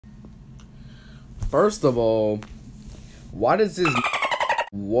First of all, why does this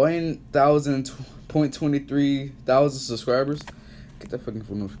 1,000.23 thousand subscribers? Get that fucking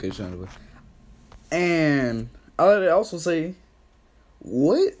phone notification out of the way. And I would also say,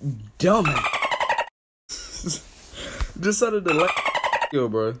 what dumbass decided to like yo,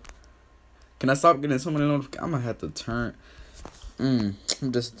 bro? Can I stop getting so many notifications? I'm gonna have to turn. I'm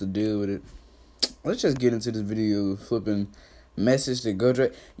just to deal with it. Let's just get into this video. Flipping message to go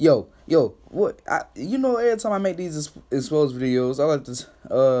Drake. Yo, what? You know, every time I make these exposed videos, I like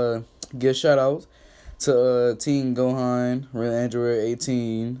to give shout outs to Teen Gohan, Real Android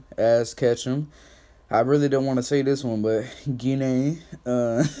 18, Ass Ketchum. I really don't want to say this one, but Guinea,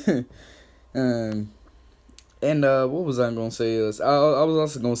 and what was I gonna say? I was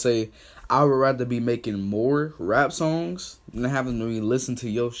also gonna say I would rather be making more rap songs than having to really listen to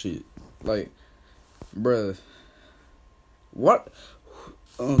your shit. Like, bruh, what?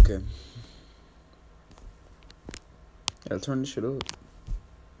 Okay, gotta turn this shit up.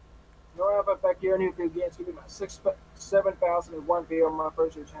 No, I'm back here and you can get to my 7,001 video on my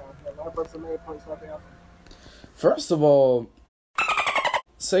first year channel. First of all,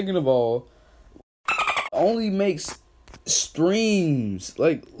 second of all, only makes streams.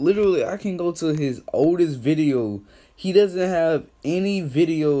 Like, literally, I can go to his oldest video. He doesn't have any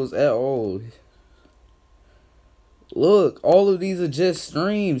videos at all. Look, all of these are just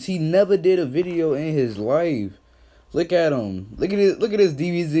streams. He never did a video in his life. Look at him. Look at this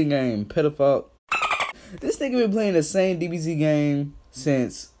DBZ game, pedophile. This nigga been playing the same DBZ game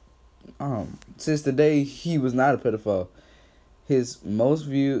since the day he was not a pedophile. His most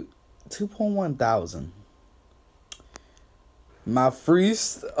viewed 2.1 thousand. My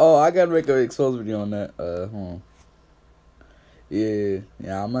freest. Oh, I gotta make an exposed video on that. Hold on. Yeah,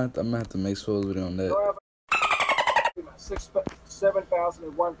 I'm gonna have to make exposed video on that.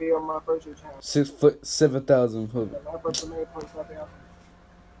 7,001 video on my first year channel. 7,000.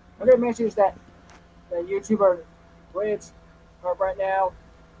 Okay, make sure that the YouTuber Reds right now.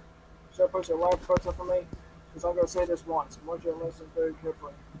 So push a like button for me, because I'm gonna say this once. I want you to listen very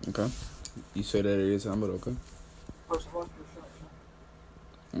carefully. Okay. You say that every time, but okay. First one for sure.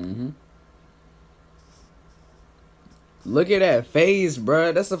 Look at that face,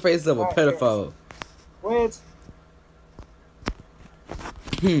 bruh. That's the face of a pedophile. Reds.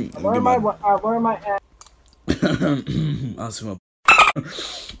 I learned my I'll see my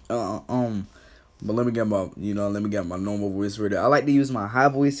but let me get my normal voice ready. I like to use my high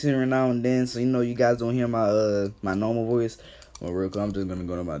voice here and now and then, so you guys don't hear my my normal voice. Well, real quick, I'm just gonna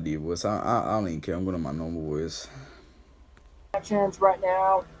go to my deep voice. I don't even care. I'm going to my normal voice. Actions right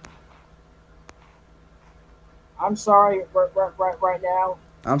now. I'm sorry right now.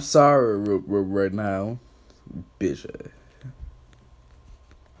 I'm sorry right now, bitch.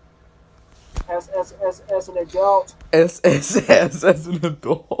 As an adult. As an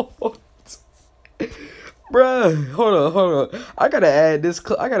adult. Bruh, hold on. I gotta add this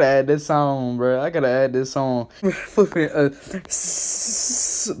song, bruh. I gotta add this song. Flipping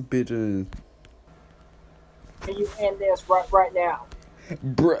bitches. Can you end this right now?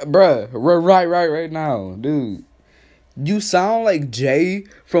 Bruh, right now, dude. You sound like Jay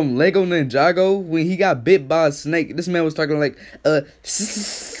from Lego Ninjago when he got bit by a snake. This man was talking like,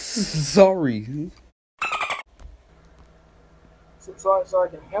 sorry. So I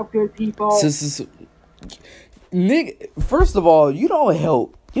can help good people. Nigga, first of all, you don't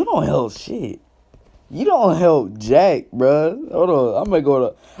help shit. You don't help Jack, bruh. Hold on,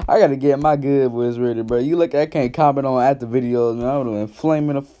 I gotta get my good voice ready, bruh. You look, I can't comment on after videos, man. I'm gonna flame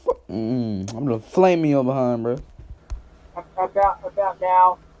in I'm gonna flame your behind, bruh. About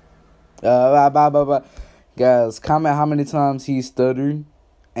now. Bye. Guys, comment how many times he stuttered,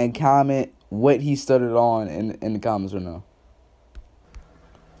 and comment what he stuttered on in the comments right now.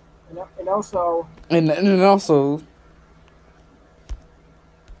 And also,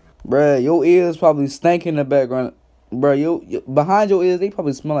 bruh, your ears probably stank in the background, bruh. Your behind your ears, they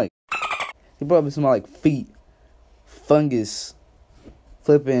probably smell like feet, fungus,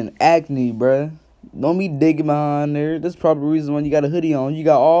 flipping acne, bruh. Don't be digging behind there. That's probably the reason why you got a hoodie on. You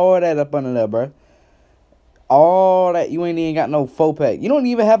got all that up under there, bruh. All that. You ain't even got no 4-pack. You don't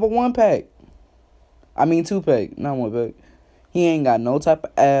even have a 1-pack. I mean 2-pack, not 1-pack. He ain't got no type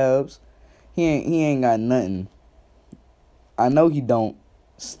of abs. He ain't got nothing. I know he don't.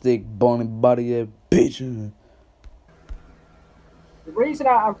 Stick bony body ass bitch. The reason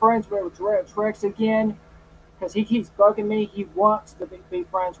I'm friends with Trex again, because he keeps bugging me. He wants to be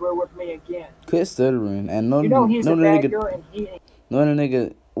friends with me again. Quit stuttering and no. He's a bagger and he ain't. No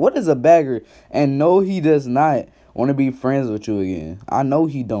nigga. What is a bagger? And no, he does not. Want to be friends with you again. I know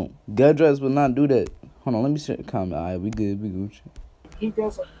he don't. Gudrex will not do that. Hold on, let me see the comment. All right, we good. We good. He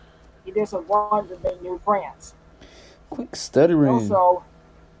doesn't want to make new friends. Quick stuttering. Also,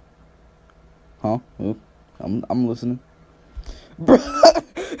 huh? Oh, I'm listening. Bro.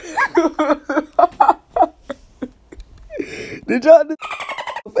 Did y'all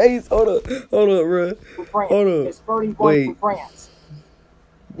face? Hold up, bro. Hold up. It's 31 friends.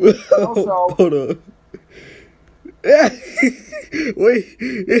 Also, hold up. Wait.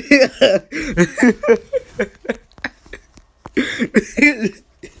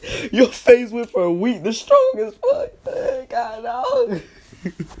 Your face went from weak to strong as fuck. God, dog.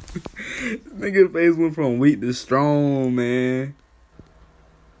 Nigga face went from weak to strong, man.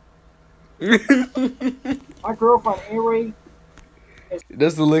 my girlfriend Avery.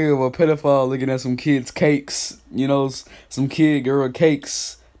 That's the look of a pedophile looking at some kids' cakes. You know, some kid girl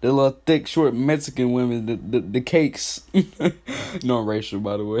cakes. The little thick, short Mexican women, the cakes. No racial,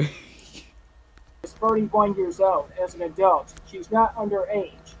 by the way. Is 31 years old as an adult. She's not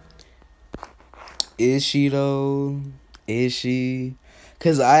underage. Is she though? Is she?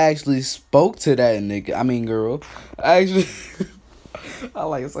 Cause I actually spoke to that nigga. I mean, girl. I actually. I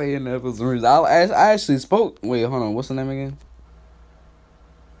like saying that for some reason. I actually spoke. Wait, hold on. What's the name again?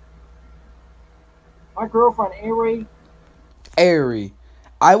 My girlfriend Avery. Airy.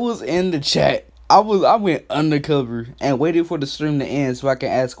 I was in the chat. I went undercover and waited for the stream to end so I can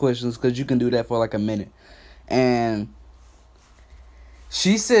ask questions, because you can do that for like a minute. And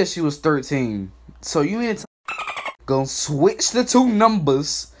she said she was 13. So you need to go switch the two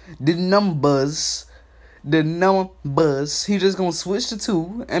numbers. The numbers. He just gonna switch the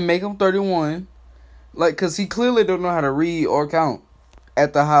two and make him 31. Like, cause he clearly don't know how to read or count.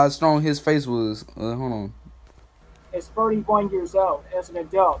 After how strong his face was. Hold on. Is 31 years old as an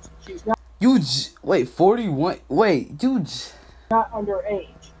adult. She's not. Wait, 41. Wait, you not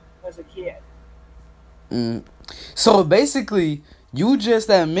underage as a kid. So basically, you just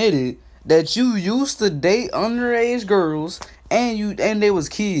admitted that you used to date underage girls and they was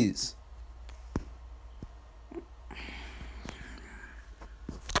kids.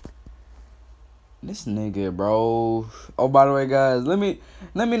 This nigga, bro. Oh, by the way, guys, let me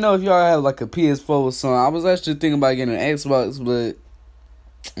know if y'all have like a PS4 or something. I was actually thinking about getting an Xbox, but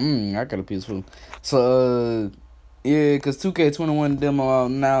I got a PS4. So yeah, cause 2K21 demo out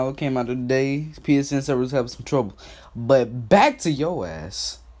now, came out today. PSN servers have some trouble. But back to your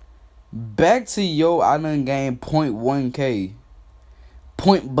ass. Back to your I done gained 0.1K.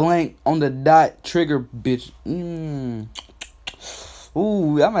 Point blank on the dot trigger, bitch. Ooh,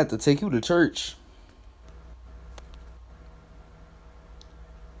 I'm gonna have to take you to church.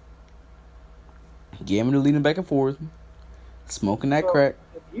 Get me to leaning back and forth. Smoking that crack.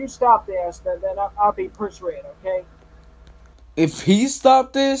 If you stop this, then I'll be persuaded, okay? If he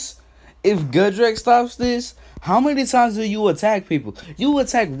stopped this, if Gudrex stops this, how many times do you attack people? You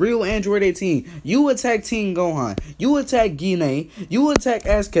attack real Android 18. You attack Teen Gohan. You attack Gine. You attack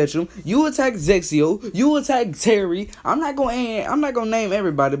Ass Ketchum. You attack Zexio. You attack Terry. I'm not gonna name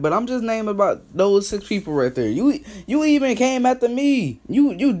everybody, but I'm just naming about those 6 people right there. You even came after me.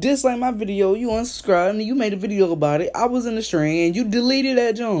 You disliked my video. You unsubscribed and you made a video about it. I was in the stream and you deleted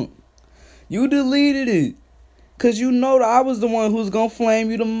that junk. You deleted it. Cause you know that I was the one who's gonna flame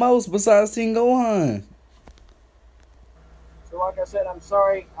you the most besides Teen Gohan. So like I said, I'm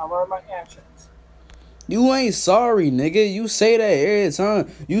sorry. I learned my actions. You ain't sorry, nigga. You say that every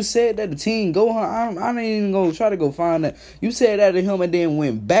time. You said that to Teen Gohan. I ain't even gonna try to go find that. You said that to him and then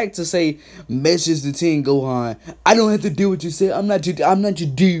went back to say, message to Teen Gohan. I don't have to do what you said. I'm not your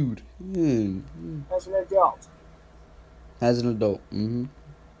dude. As an adult. As an adult.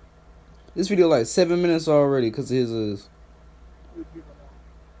 This video like 7 minutes already because his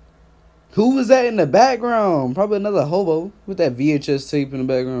Who was that in the background? Probably another hobo with that VHS tape in the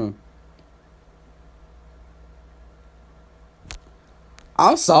background.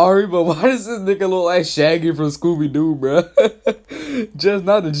 I'm sorry, but why does this nigga look like Shaggy from Scooby-Doo, bro? Just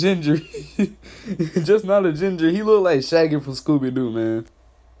not a ginger. Just not a ginger. He look like Shaggy from Scooby-Doo, man.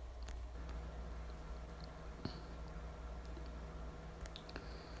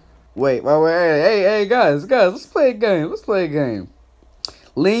 Wait, hey, guys, let's play a game.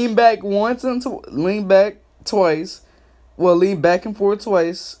 Lean back once and lean back twice. Well, lean back and forth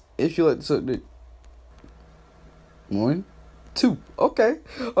twice if you like to suck dick. 1, 2. Okay.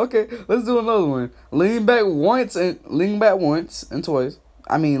 Let's do another one. Lean back once and twice.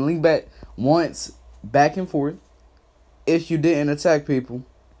 I mean, lean back once, back and forth. If you didn't attack people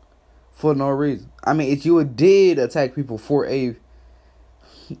for no reason. I mean, if you did attack people for a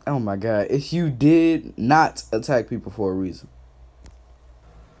Oh my God. If you did not attack people for a reason.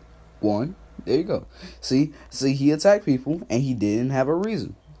 One. There you go. See, he attacked people and he didn't have a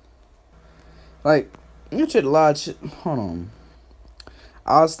reason. Like, you should lie. Hold on.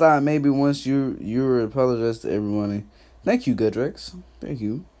 I'll stop maybe once you apologize to everyone. Thank you, Goodrex. Thank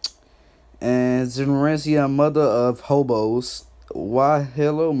you. And Zenerencia, mother of hobos. Why,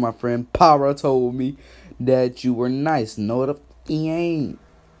 hello, my friend. Para told me that you were nice. No, the he ain't.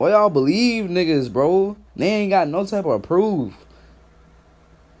 Why y'all believe niggas, bro? They ain't got no type of proof.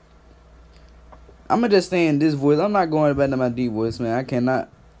 I'ma just stay in this voice. I'm not going back to my deep voice, man. I cannot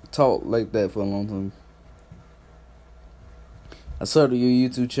talk like that for a long time. I subbed to your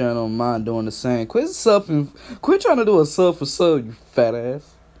YouTube channel. Mine doing the same. Quit trying to do a sub for sub, you fat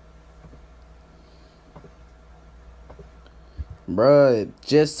ass. Bruh,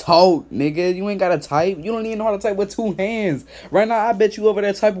 just talk, nigga. You ain't gotta type. You don't even know how to type with two hands. Right now, I bet you over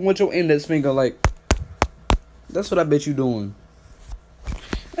there typing with your index finger, like. That's what I bet you doing.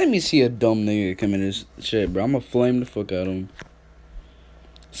 Let me see a dumb nigga come in this shit, bro. I'ma flame the fuck out of him.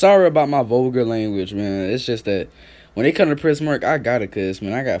 Sorry about my vulgar language, man. It's just that when they come to press mark, I gotta cuss,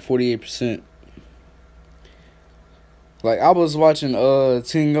 man. I got 48%. Like, I was watching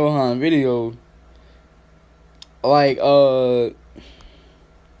Team Gohan video. Like, hold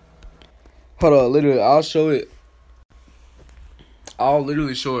on, literally, I'll show it. I'll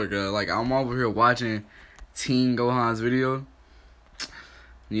literally show it, girl. Like, I'm over here watching Team Gohan's video.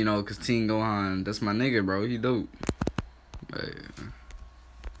 You know, cause Team Gohan, that's my nigga, bro. He dope. Like,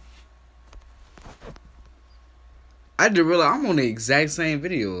 I just realized I'm on the exact same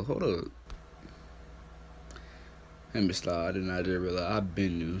video. Hold up. Let me stop. I did not just realize I've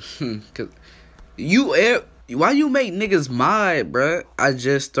been new. Cause why you make niggas mad, bruh? I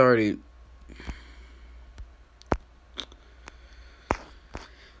just started.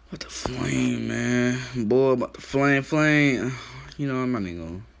 What the flame, man? Boy, about the flame. You know, I'm not even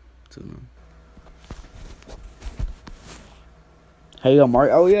going to know. Hey, Mark.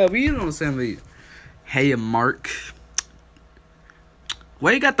 Oh, yeah, we on the same video. Hey, Mark.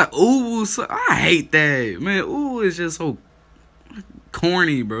 Why you got the ooh? So, I hate that. Man, ooh is just so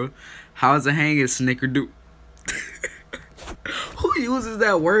corny, bro. How's it hanging, snickerdoodle? Who uses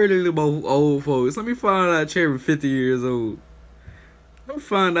that word anymore, old folks? Let me find out Cherry 50 years old. Let me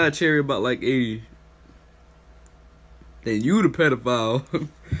find out Cherry about like 80. Then you the pedophile.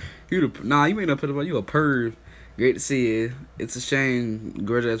 Nah, you ain't no pedophile. You a perv. Great to see you. It's a shame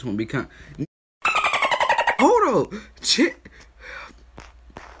girls ass won't be Hold on.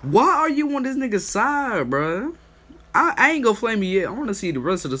 Why are you on this nigga's side, bruh? I ain't gonna flame you yet. I wanna see the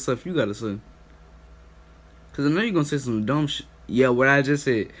rest of the stuff you gotta say. Cause I know you gonna say some dumb shit. Yeah, what I just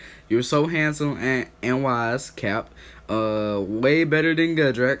said. You're so handsome and wise, Cap. Way better than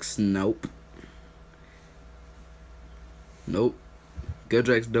Goodrex. Nope. Nope.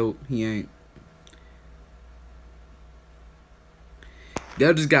 Goodrex dope. He ain't.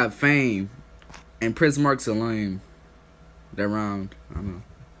 They just got fame. And Prince Mark's a lame. That round. I don't know.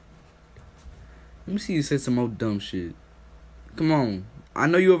 Let me see you say some more dumb shit. Come on. I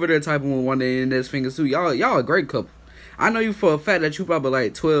know you over there typing with one of the index fingers too. Y'all a great couple. I know you for a fact that you probably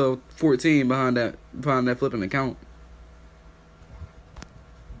like 12, 14 behind that flipping account.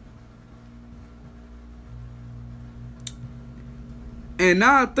 And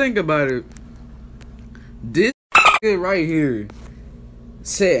now I think about it, this right here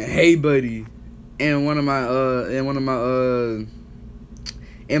said "Hey buddy" in one of my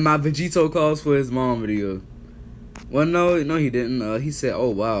in my Vegito calls for his mom video. Well, no, he didn't. He said, "Oh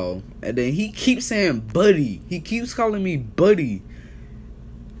wow," and then he keeps saying "buddy." He keeps calling me buddy.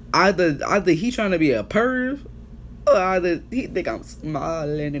 Either he trying to be a perv, or either he think I'm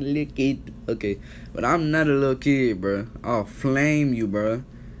smiling and licking. Okay, but I'm not a little kid, bro. I'll flame you, bro.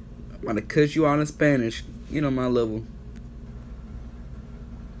 I'm gonna cut you out in Spanish. You know my level.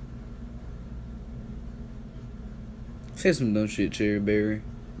 Say some dumb shit, Cherry Berry.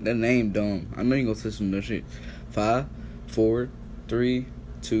 That name dumb. I know you gonna say some dumb shit. 5, 4, 3,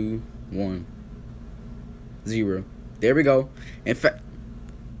 2, 1, 0. There we go. In fact,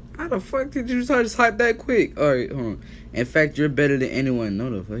 how the fuck did you just type that quick? Alright, hold on. In fact, you're better than anyone. No,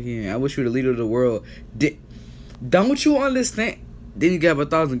 the fuck you ain't. I wish you were the leader of the world. Don't you understand? Then you got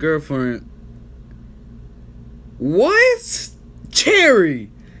 1,000 girlfriends. What? Cherry.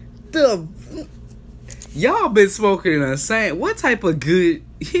 Y'all been smoking the same. What type of good?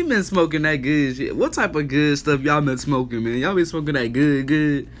 He been smoking that good shit. What type of good stuff y'all been smoking, man? Y'all been smoking that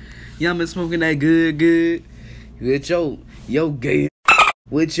good. Y'all been smoking that good. With your gay.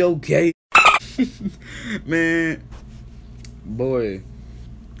 With your gay. Man. Boy.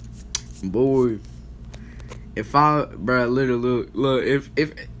 Boy, if I, bro, literally, look,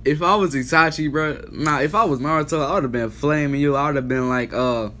 if I was Itachi, bro, if I was Naruto, I would have been flaming you. I would have been like,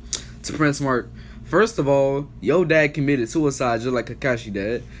 to Prince Mark. First of all, your dad committed suicide just like Kakashi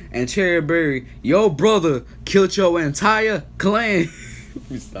dad. And Cherry Berry, your brother killed your entire clan.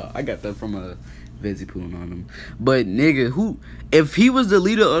 Stop. I got that from a Veggie pulling on him. But nigga, if he was the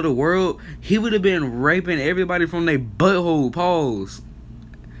leader of the world, he would have been raping everybody from their butthole, pause.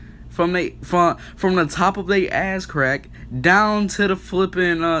 From the top of their ass crack down to the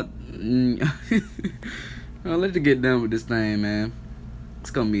flipping let's get done with this thing, man.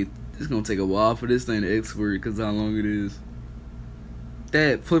 It's gonna take a while for this thing to export because how long it is.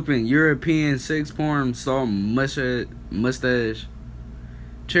 That flipping European sex porn star mustache.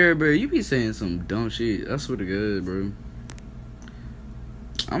 Cherry Berry, you be saying some dumb shit. I swear to God, bro.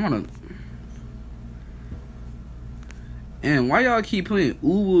 I'm gonna. And why y'all keep putting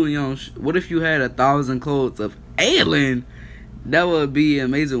Uwu on? What if you had 1,000 clothes of Aylin? That would be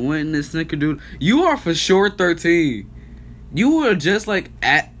amazing. When this snickerdoodle, you are for sure 13. You were just like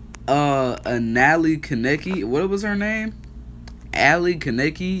at Anali Kaneki. What was her name? Ali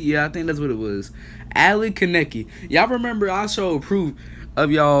Kaneki. Yeah, I think that's what it was. Ali Kaneki. Y'all remember I showed proof of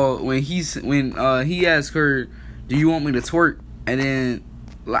y'all when he asked her, "Do you want me to twerk?" And then,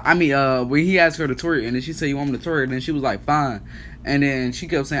 when he asked her to twerk, and then she said, "You want me to twerk?" And then she was like, "Fine." And then she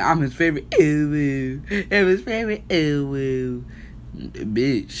kept saying, "I'm his favorite." Ooh, I'm his favorite. Ooh,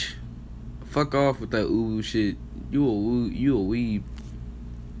 bitch. Fuck off with that ooh shit. You a weeb.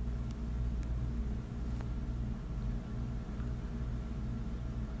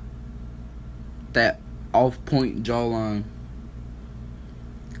 That off-point jawline.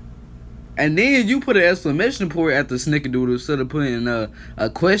 And then you put an exclamation point at the snickerdoodle instead of putting a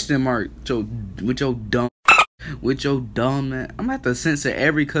question mark with your dumb man. I'm gonna have to censor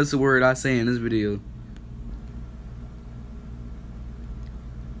every cuss word I say in this video.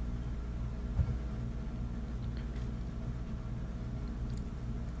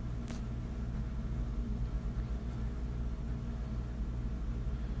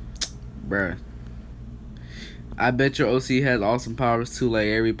 Bruh. I bet your OC has awesome powers too, like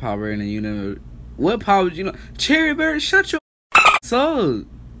every power in the universe. What powers you know? Cherry Berry, shut your up,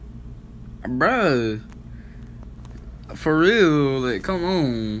 bruh. For real, like, come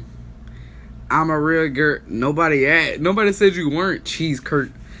on. I'm a real girl. Nobody said you weren't. Cheese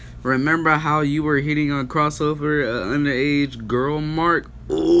Kurt. Remember how you were hitting on crossover underage girl Mark?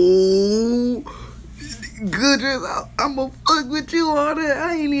 Ooh. Good, I'm gonna fuck with you on that.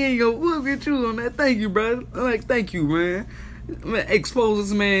 I ain't even gonna fuck with you on that. Thank you, bro. Like, thank you, man. Expose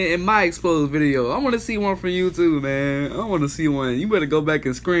this man in my exposed video. I want to see one from you too, man. I want to see one. You better go back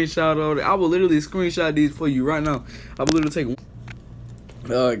and screenshot all that. I will literally screenshot these for you right now. I will literally take one.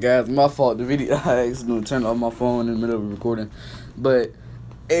 Guys, my fault. The video, I accidentally turned off my phone in the middle of recording. But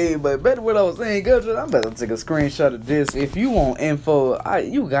hey, but better what I was saying, good. I'm about to take a screenshot of this. If you want info,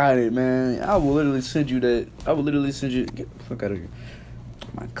 you got it, man. I will literally send you that. I will literally send you. Get the fuck out of here.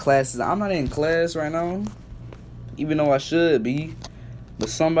 My classes. I'm not in class right now, even though I should be. But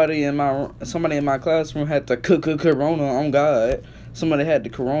somebody in my classroom had the corona. On God, somebody had the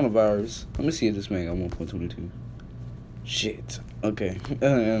coronavirus. Let me see if this man got 1.22. Shit. Okay.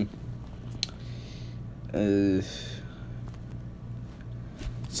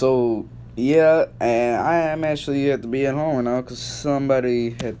 So, yeah, and I am actually have to be at home now because somebody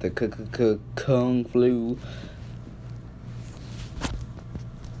had the kung flu.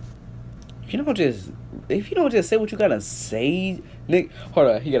 If you don't just say what you gotta say, Nick. Hold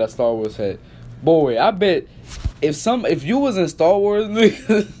on, he got a Star Wars hat. Boy, I bet if you was in Star Wars,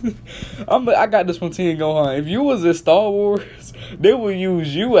 I got this from Teen Gohan. If you was in Star Wars, they would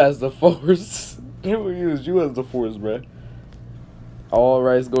use you as the Force. They would use you as the Force, bruh. All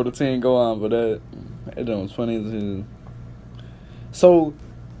rights go to Teen Gohan, but that was funny as hell. So,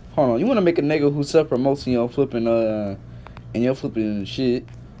 hold on. You want to make a nigga who self-promotes in your flipping shit,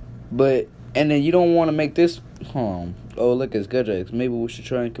 and then you don't want to make this. Oh, look, it's Gudrex. Maybe we should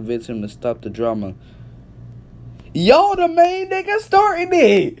try and convince him to stop the drama. Y'all the main nigga starting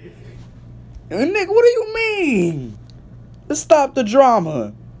it. Nigga, what do you mean? Let's stop the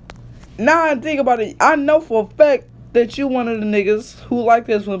drama. Now I think about it. I know for a fact that you one of the niggas who like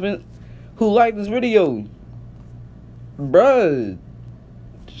this video. Bruh,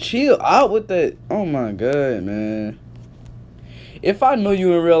 chill out with that. Oh my God, man. If I knew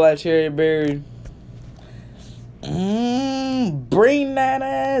you in real life, Cherry Berry, bring that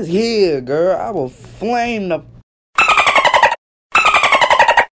ass here, girl. I will flame the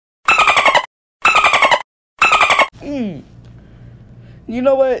You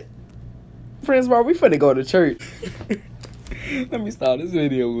know what? Prince Mark, we finna go to church. Let me stop this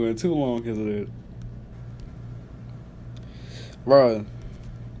video going too long because of that. Bro.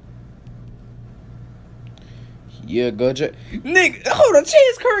 Yeah, go check. Nigga, hold on,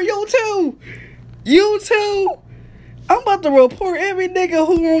 Chance Curry, you too. You too. I'm about to report every nigga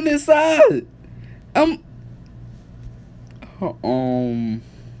who on this side.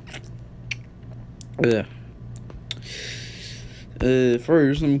 Yeah.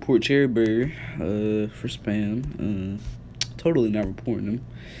 First, let me report Cherry Berry, for spam. Totally not reporting him.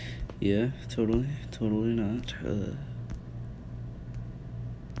 Yeah, totally not.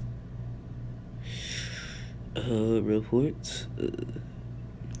 Reports,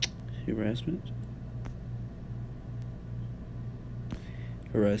 harassment,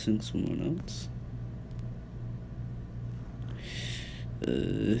 harassing someone else.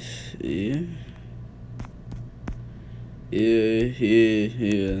 Yeah.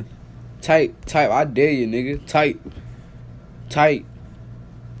 Type, I dare you, nigga. Type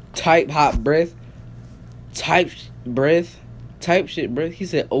hot breath. Type breath. Type shit breath. He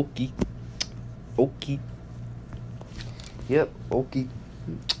said okie. Yep, okie.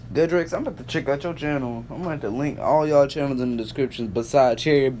 Good Drex, I'm about to check out your channel. I'm gonna have to link all y'all channels in the description besides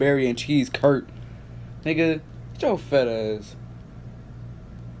Cherry Berry and Cheese Kurt. Nigga, get your fat ass.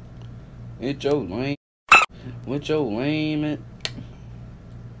 It's your lame. With your lame.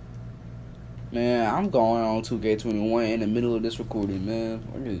 Man, I'm going on 2K21 in the middle of this recording,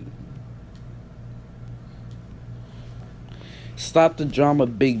 man. Stop the drama,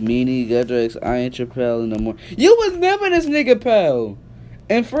 big meanie. Godrex, I ain't your pal no more. You was never this nigga pal.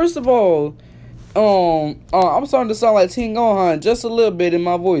 And first of all, I'm starting to sound like Teen Gohan just a little bit in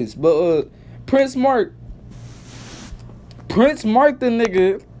my voice. But Prince Mark the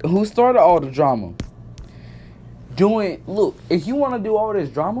nigga who started all the drama. Look, if you want to do all this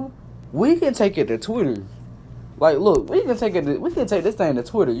drama, we can take it to Twitter. Like, look, we can take this thing to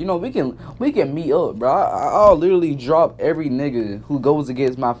Twitter. You know, we can meet up, bro. I'll literally drop every nigga who goes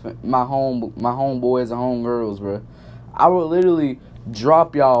against my homeboys and homegirls, bro. I will literally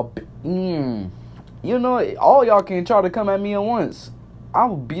drop y'all. You know, all y'all can try to come at me at once. I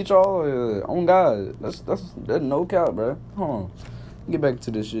will beat y'all on God. That's no cap, bro. Hold on, get back to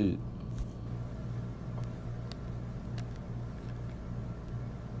this shit.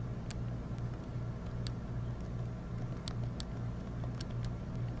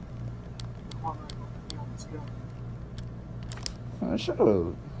 Shut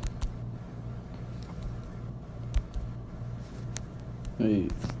up. Hey,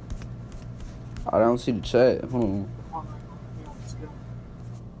 I don't see the chat. Hold on.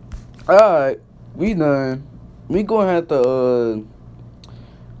 Alright, we done. We gonna have to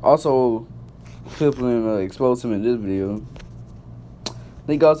also flip and expose him in this video.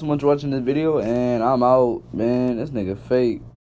 Thank y'all so much for watching this video, and I'm out, man. This nigga fake.